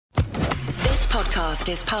podcast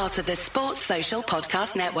is part of the Sports Social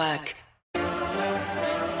Podcast Network.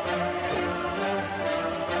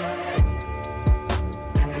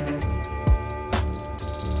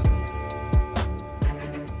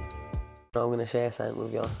 I'm going to share something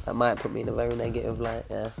with you that might put me in a very negative light,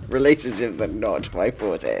 yeah. Relationships are not my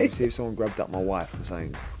forte. See if someone grabbed up my wife or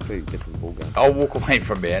something, completely different ballgame. I'll walk away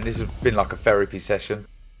from it, and this has been like a therapy session.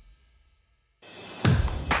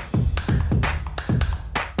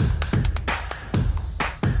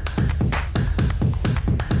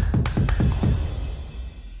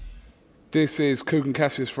 This is Kugan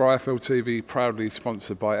Cassius for IFL TV, proudly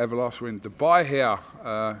sponsored by Everlast. We're in Dubai here.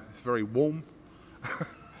 It's very warm.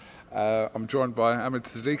 I'm joined by Ahmed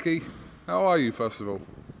Seddiqi. How are you, first of all?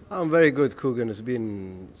 I'm very good, Kugan. It's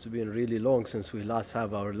been really long since we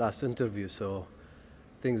have our last interview, so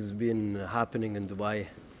things have been happening in Dubai,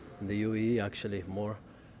 in the UAE actually more,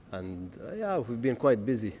 and yeah, we've been quite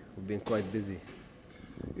busy.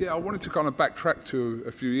 Yeah, I wanted to kind of backtrack to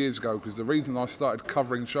a few years ago, because the reason I started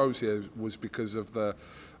covering shows here was because of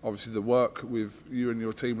obviously the work with you and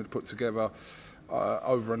your team had put together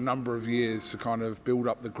over a number of years to kind of build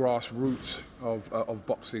up the grassroots of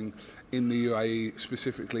boxing in the UAE,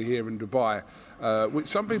 specifically here in Dubai, which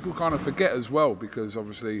some people kind of forget as well, because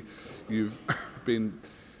obviously you've been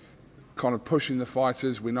kind of pushing the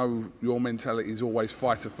fighters. We know your mentality is always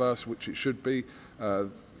fighter first, which it should be,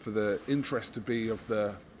 for the interest to be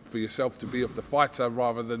for yourself to be of the fighter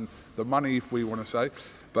rather than the money, if we want to say.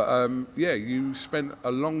 But yeah, you spent a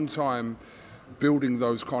long time building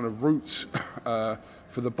those kind of roots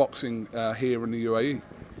for the boxing here in the UAE.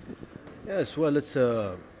 Yes, well, it's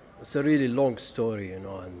a really long story, and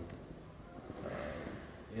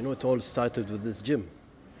it all started with this gym,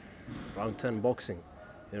 Round 10 Boxing.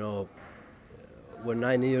 We're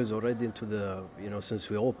 9 years already into since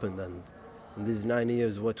we opened, and in these 9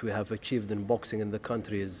 years, what we have achieved in boxing in the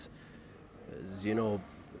country is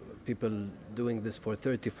people doing this for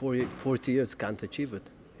 30, 40 years can't achieve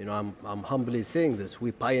it. I'm humbly saying this.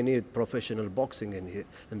 We pioneered professional boxing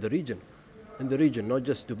in the region, not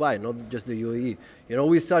just Dubai, not just the UAE.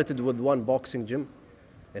 We started with one boxing gym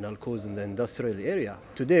in Al Quoz in the industrial area.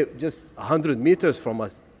 Today, just 100 meters from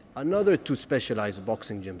us, another 2 specialized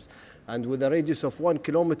boxing gyms. And with a radius of 1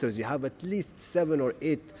 kilometer, you have at least 7 or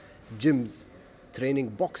 8 gyms training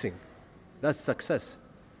boxing. That's success.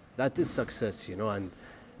 That is success,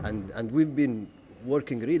 and we've been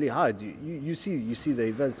working really hard. You see the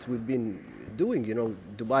events we've been doing.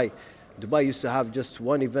 Dubai used to have just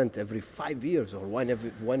one event every 5 years, or one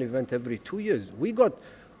event every 2 years. We got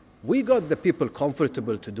the people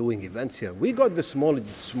comfortable to doing events here. We got the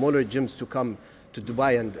smaller gyms to come to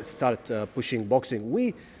Dubai and start pushing boxing.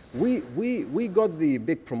 We got the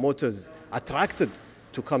big promoters attracted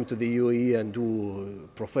to come to the UAE and do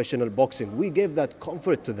professional boxing. We gave that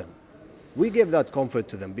comfort to them.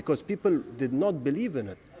 Because people did not believe in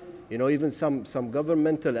it. Even some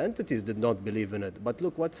governmental entities did not believe in it. But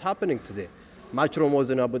look what's happening today. Matchroom was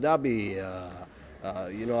in Abu Dhabi.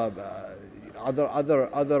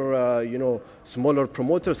 Other smaller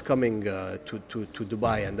promoters coming to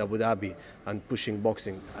Dubai and Abu Dhabi and pushing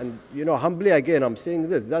boxing. And humbly again, I'm saying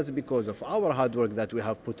this. That's because of our hard work that we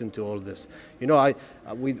have put into all this. We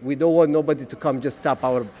don't want nobody to come just tap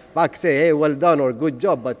our back, say, hey, well done or good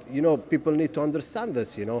job. But people need to understand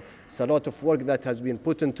this. It's a lot of work that has been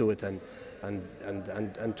put into it. And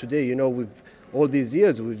today, all these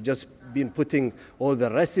years we've just been putting all the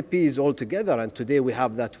recipes all together, and today we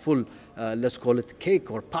have that full, let's call it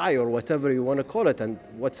cake or pie or whatever you want to call it. And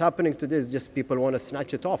what's happening today is just people want to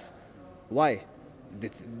snatch it off. Why?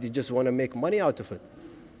 They just want to make money out of it.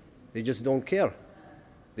 They just don't care.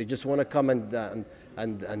 They just want to come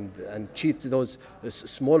and cheat those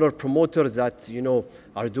smaller promoters that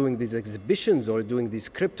are doing these exhibitions or doing these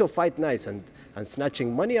crypto fight nights and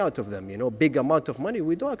snatching money out of them. Big amount of money.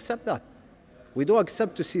 We don't accept that. We don't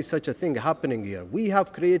accept to see such a thing happening here. We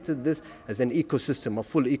have created this as an ecosystem, a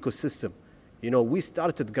full ecosystem. We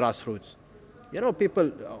started grassroots.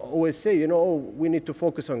 People always say, oh, we need to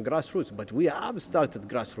focus on grassroots, but we have started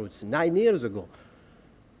grassroots 9 years ago.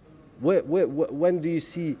 When do you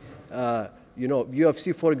see,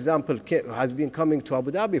 UFC, for example, has been coming to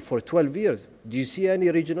Abu Dhabi for 12 years. Do you see any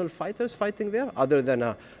regional fighters fighting there other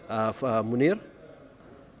than Munir?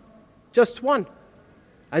 Just one.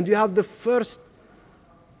 And you have the first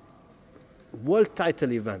world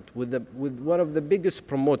title event with one of the biggest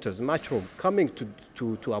promoters, Matchroom, coming to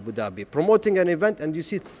Abu Dhabi, promoting an event, and you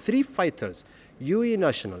see 3 fighters, UAE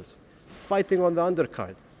nationals, fighting on the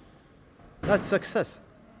undercard. That's success.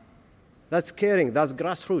 That's caring. That's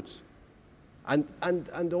grassroots.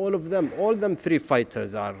 And all them three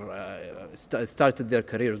fighters are started their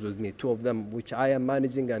careers with me. Two of them, which I am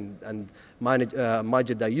managing, and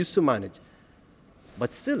Majid I used to manage.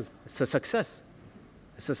 But still, it's a success.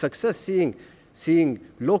 It's a success seeing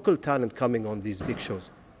local talent coming on these big shows.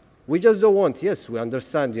 We just don't want, yes, we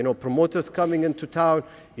understand, promoters coming into town,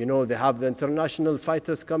 they have the international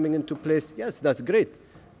fighters coming into place. Yes, that's great.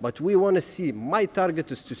 But we want to see, my target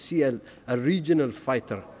is to see a regional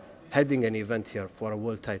fighter heading an event here for a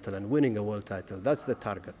world title and winning a world title. That's the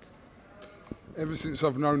target. Ever since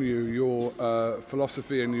I've known you, your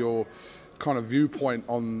philosophy and your kind of viewpoint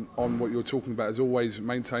on what you're talking about has always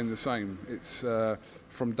maintained the same. It's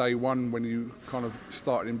from day one when you kind of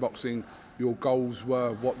started in boxing, your goals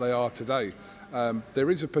were what they are today. There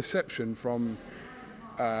is a perception from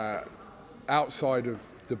outside of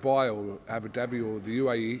Dubai or Abu Dhabi or the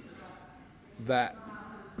UAE that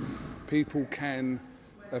people can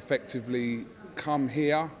effectively come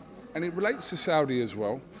here, and it relates to Saudi as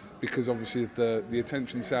well, because obviously of the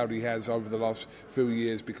attention Saudi has over the last few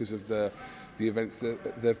years because of the events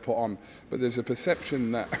that they've put on. But there's a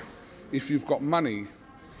perception that if you've got money,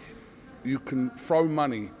 you can throw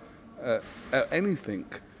money at anything,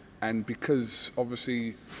 and because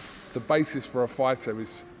obviously the basis for a fighter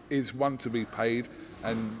is one, to be paid,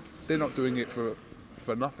 and they're not doing it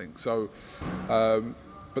for nothing. So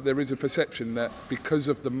but there is a perception that because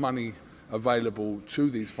of the money available to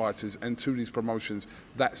these fighters and to these promotions,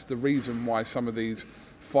 that's the reason why some of these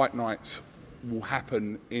fight nights will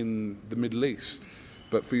happen in the Middle East.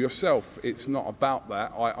 But for yourself, it's not about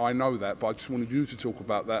that. I know that, but I just wanted you to talk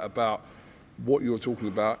about that, about what you're talking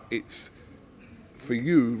about. It's for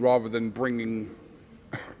you, rather than bringing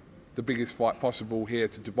the biggest fight possible here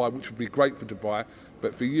to Dubai, which would be great for Dubai,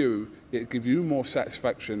 but for you, it'd give you more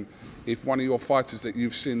satisfaction if one of your fighters that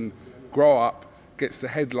you've seen grow up gets the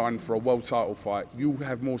headline for a world title fight. You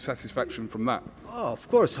have more satisfaction from that. Oh, of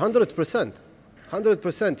course, 100%.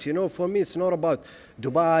 100%. For me, it's not about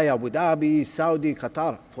Dubai, Abu Dhabi, Saudi,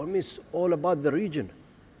 Qatar. For me, it's all about the region.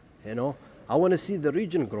 I want to see the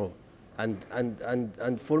region grow, and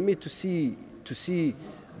for me to see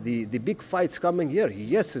the big fights coming here.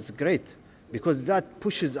 Yes, it's great because that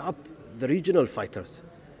pushes up the regional fighters.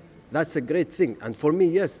 That's a great thing. And for me,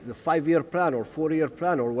 yes, the 5-year plan or 4-year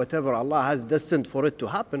plan or whatever Allah has destined for it to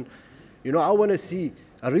happen, I want to see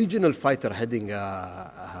a regional fighter heading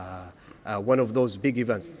one of those big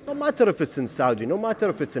events. No matter if it's in Saudi, no matter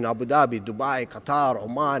if it's in Abu Dhabi, Dubai, Qatar,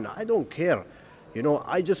 Oman, I don't care.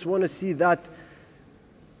 I just want to see that,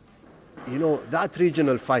 that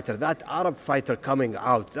regional fighter, that Arab fighter coming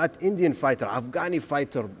out, that Indian fighter, Afghani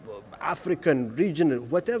fighter, African, regional,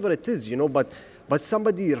 whatever it is, but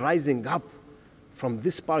somebody rising up from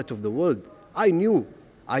this part of the world. I knew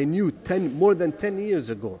more than 10 years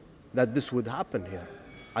ago that this would happen here.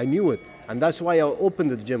 I knew it. And that's why I opened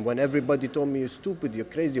the gym when everybody told me, you're stupid, you're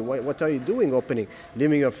crazy, what are you doing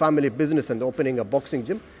leaving your family business and opening a boxing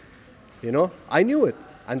gym? I knew it.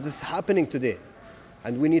 And this is happening today.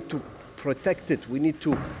 And we need to protect it. We need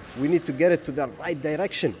to get it to the right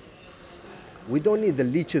direction. We don't need the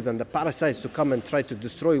leeches and the parasites to come and try to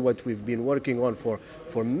destroy what we've been working on for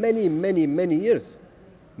many, many, many years.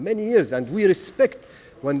 Many years. And we respect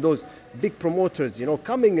when those big promoters,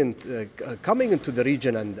 coming into the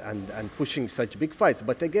region and pushing such big fights.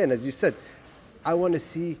 But again, as you said, I want to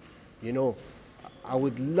see, I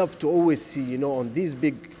would love to always see, on these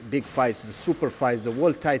big fights, the super fights, the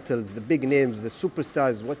world titles, the big names, the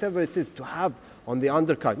superstars, whatever it is, to have on the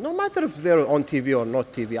undercard. No matter if they're on TV or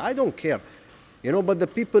not TV, I don't care. But the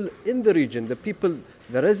people in the region, the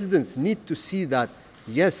residents need to see that,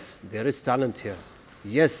 yes, there is talent here.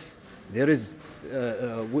 Yes, there is,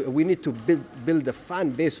 we need to build a fan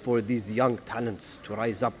base for these young talents to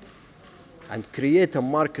rise up and create a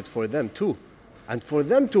market for them too. And for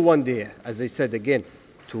them to one day, as I said again,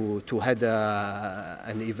 to head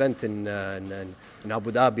an event in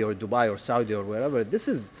Abu Dhabi or Dubai or Saudi or wherever, this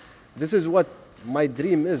is what my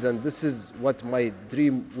dream is, and this is what my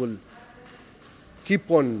dream will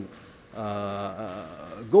keep on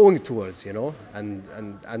going towards,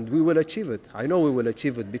 and we will achieve it. I know we will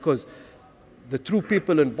achieve it because the true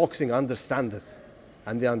people in boxing understand this,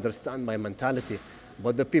 and they understand my mentality.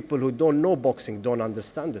 But the people who don't know boxing don't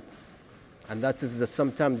understand it. And that is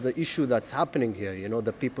sometimes the issue that's happening here,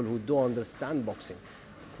 the people who don't understand boxing.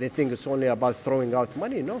 They think it's only about throwing out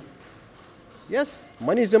money. No. Yes,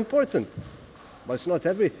 money is important, but it's not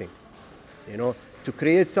everything. To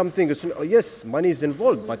create something, yes, money is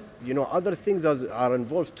involved, but other things are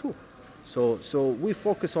involved too. So we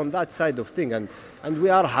focus on that side of thing, and we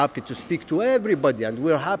are happy to speak to everybody, and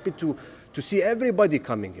we're happy to to see everybody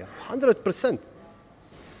coming here, 100%.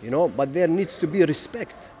 But there needs to be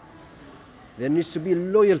respect. There needs to be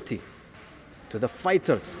loyalty to the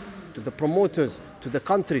fighters, to the promoters, to the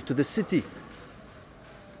country, to the city,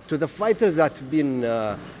 to the fighters that have been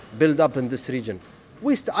built up in this region.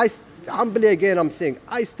 Humbly again, I'm saying,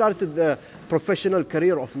 I started the professional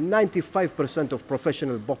career of 95% of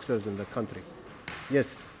professional boxers in the country.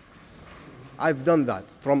 Yes, I've done that.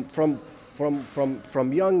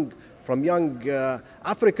 From young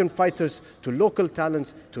African fighters to local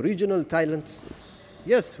talents to regional talents.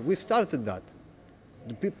 Yes, we've started that.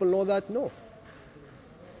 Do people know that? No.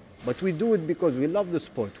 But we do it because we love the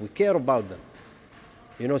sport. We care about them.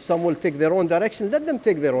 Some will take their own direction. Let them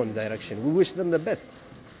take their own direction. We wish them the best.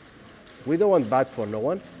 We don't want bad for no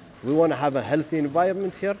one. We want to have a healthy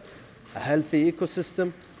environment here, a healthy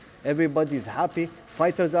ecosystem. Everybody's happy.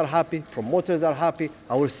 Fighters are happy. Promoters are happy.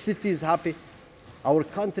 Our city is happy. Our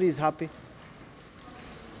country is happy.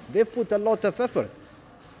 They've put a lot of effort.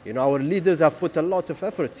 Our leaders have put a lot of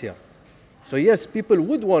efforts here. So yes, people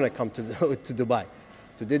would want to come to Dubai.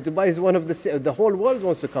 Today, Dubai is one of the whole world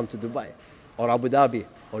wants to come to Dubai, or Abu Dhabi,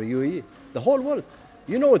 or UAE. The whole world.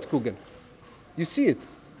 You know it, Kugan. You see it.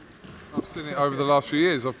 I've seen it over the last few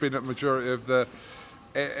years. I've been at majority of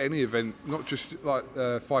any event, not just like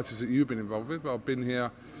fighters that you've been involved with, but I've been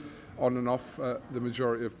here on and off the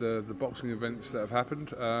majority of the boxing events that have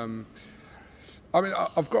happened.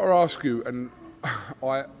 I've got to ask you, and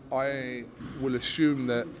I will assume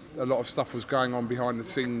that a lot of stuff was going on behind the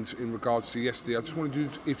scenes in regards to yesterday. I just wanted you,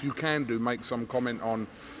 if you can make some comment on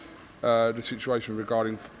the situation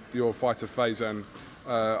regarding your fighter Faizan.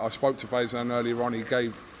 I spoke to Faizan earlier on. He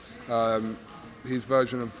gave his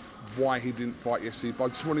version of why he didn't fight yesterday, but I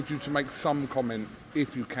just wanted you to make some comment,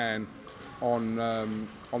 if you can, on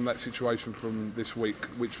that situation from this week,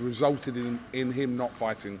 which resulted in him not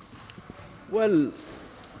fighting. Well,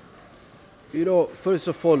 first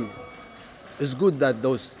of all, it's good that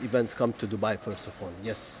those events come to Dubai, first of all.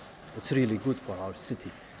 Yes, it's really good for our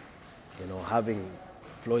city. Having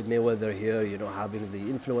Floyd Mayweather here, having the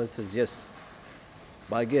influencers, yes.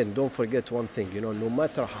 But again, don't forget one thing, no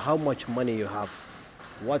matter how much money you have,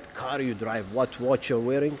 what car you drive, what watch you're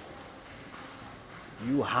wearing,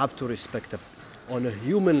 you have to respect on a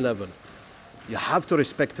human level. You have to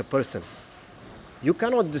respect a person. You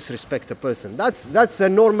cannot disrespect a person. That's a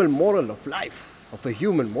normal moral of life, of a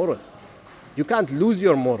human moral. You can't lose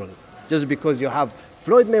your moral just because you have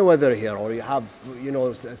Floyd Mayweather here or you have,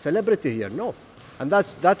 a celebrity here. No. And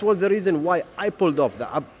that was the reason why I called off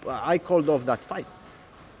that fight.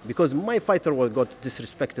 Because my fighter got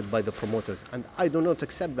disrespected by the promoters, and I do not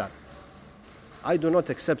accept that. I do not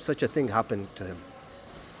accept such a thing happening to him.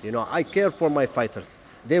 I care for my fighters.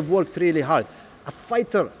 They've worked really hard. A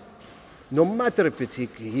fighter, no matter if it's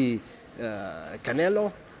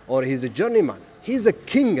Canelo or he's a journeyman, he's a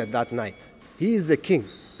king at that night. He is the king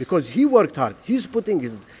because he worked hard. He's putting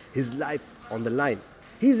his life on the line.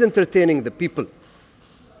 He's entertaining the people.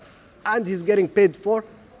 And he's getting paid for.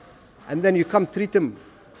 And then you come treat him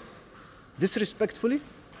disrespectfully?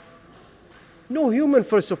 No human,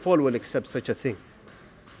 first of all, will accept such a thing.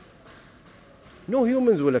 No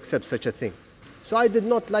humans will accept such a thing. So I did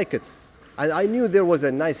not like it. And I knew there was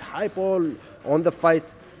a nice hype all on the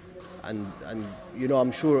fight. And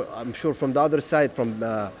I'm sure from the other side, from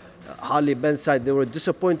Harley Ben's side, they were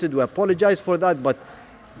disappointed. We apologize for that. But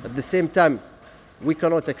at the same time, I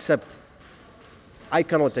cannot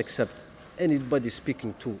accept anybody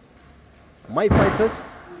speaking to my fighters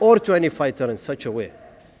or to any fighter in such a way.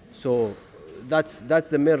 So that's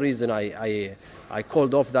the main reason I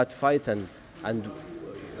called off that fight, and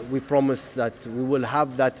we promised that we will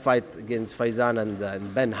have that fight against Faizan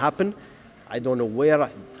and Ben happen. I don't know where,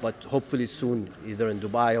 but hopefully soon, either in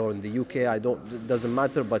Dubai or in the UK. It doesn't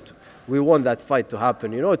matter, but we want that fight to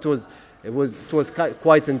happen. It was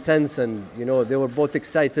quite intense, and they were both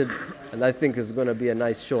excited, and I think it's going to be a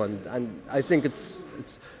nice show, and I think it's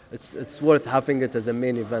worth having it as a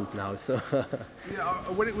main event now. So yeah,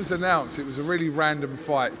 when it was announced, it was a really random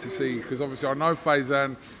fight to see, because obviously I know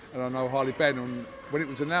Faizan and I know Harley Ben, and when it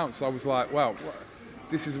was announced, I was like, wow,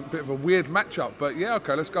 this is a bit of a weird matchup, but yeah,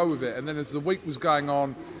 okay, let's go with it. And then as the week was going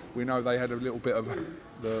on, we know they had a little bit of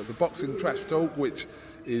the boxing trash talk, which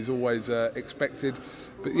is always expected.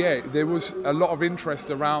 But yeah, there was a lot of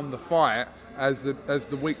interest around the fight as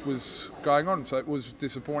the week was going on. So it was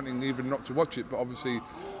disappointing even not to watch it. But obviously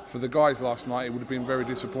for the guys last night, it would have been very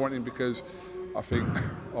disappointing, because I think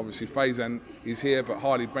obviously Faizan is here, but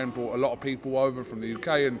Harley Ben brought a lot of people over from the UK,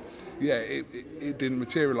 and yeah, it didn't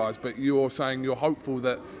materialise. But you're saying you're hopeful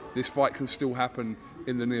that this fight can still happen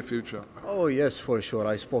in the near future? Oh yes, for sure.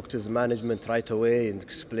 I spoke to his management right away and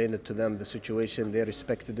explained it to them, the situation. They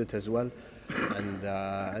respected it as well,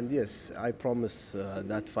 and yes, I promise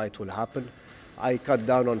that fight will happen. I cut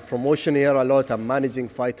down on promotion here a lot. I'm managing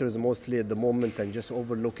fighters mostly at the moment and just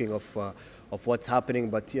overlooking of what's happening.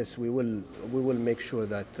 But yes, we will make sure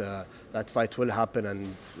that that fight will happen,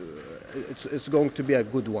 and it's going to be a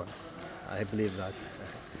good one. I believe that.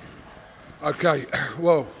 Okay,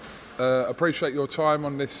 well, appreciate your time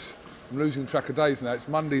on this. I'm losing track of days now. It's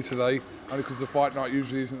Monday today, only because the fight night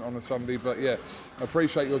usually isn't on a Sunday. But yeah,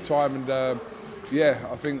 appreciate your time, and yeah,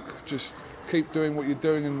 I think just keep doing what you're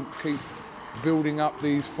doing and keep building up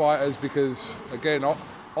these fighters, because again,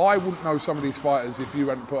 I wouldn't know some of these fighters if you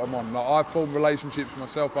hadn't put them on. Like, I've formed relationships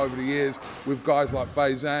myself over the years with guys like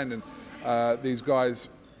Faizan and these guys,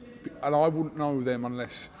 and I wouldn't know them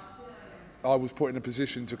unless I was put in a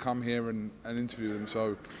position to come here and interview them.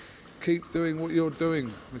 So keep doing what you're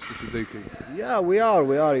doing, Mr. Seddiqi. Yeah, we are.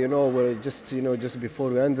 We're just before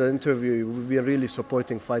we end the interview, we've been really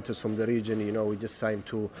supporting fighters from the region. We just signed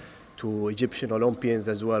two Egyptian Olympians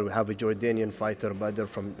as well. We have a Jordanian fighter, Badr,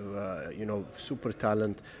 from super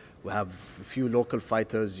talent. We have a few local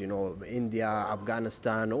fighters, India,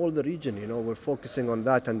 Afghanistan, all the region. We're focusing on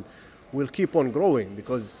that, and we'll keep on growing,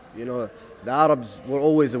 because the Arabs were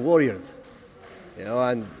always the warriors,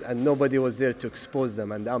 and nobody was there to expose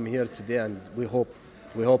them. And I'm here today, and we hope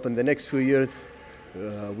in the next few years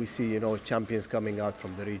we see champions coming out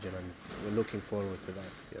from the region, and we're looking forward to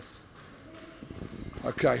that. Yes.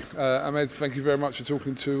 Okay, Ahmed, thank you very much for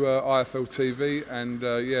talking to IFL TV, and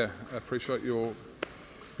yeah, I appreciate your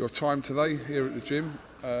time today here at the gym.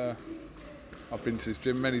 I've been to this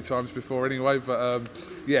gym many times before anyway, but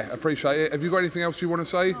yeah, appreciate it. Have you got anything else you want to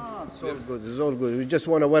say? It's all good. It's all good. We just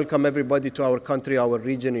want to welcome everybody to our country, our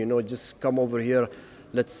region. Just come over here.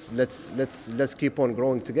 Let's keep on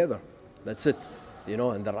growing together. That's it.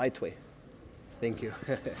 In the right way. Thank you.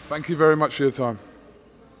 Thank you very much for your time.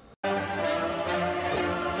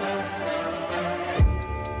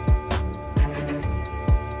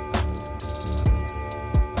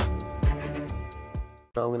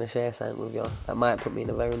 I'm going to share something with you that might put me in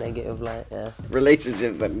a very negative light, yeah.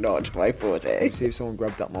 Relationships are not my forte. See if someone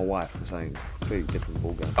grabbed up my wife or something, completely different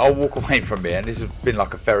ballgame. I'll walk away from here, and this has been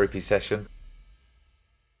like a therapy session.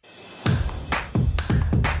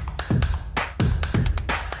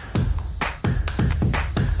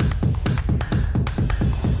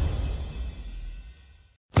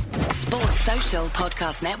 Sports Social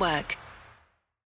Podcast Network.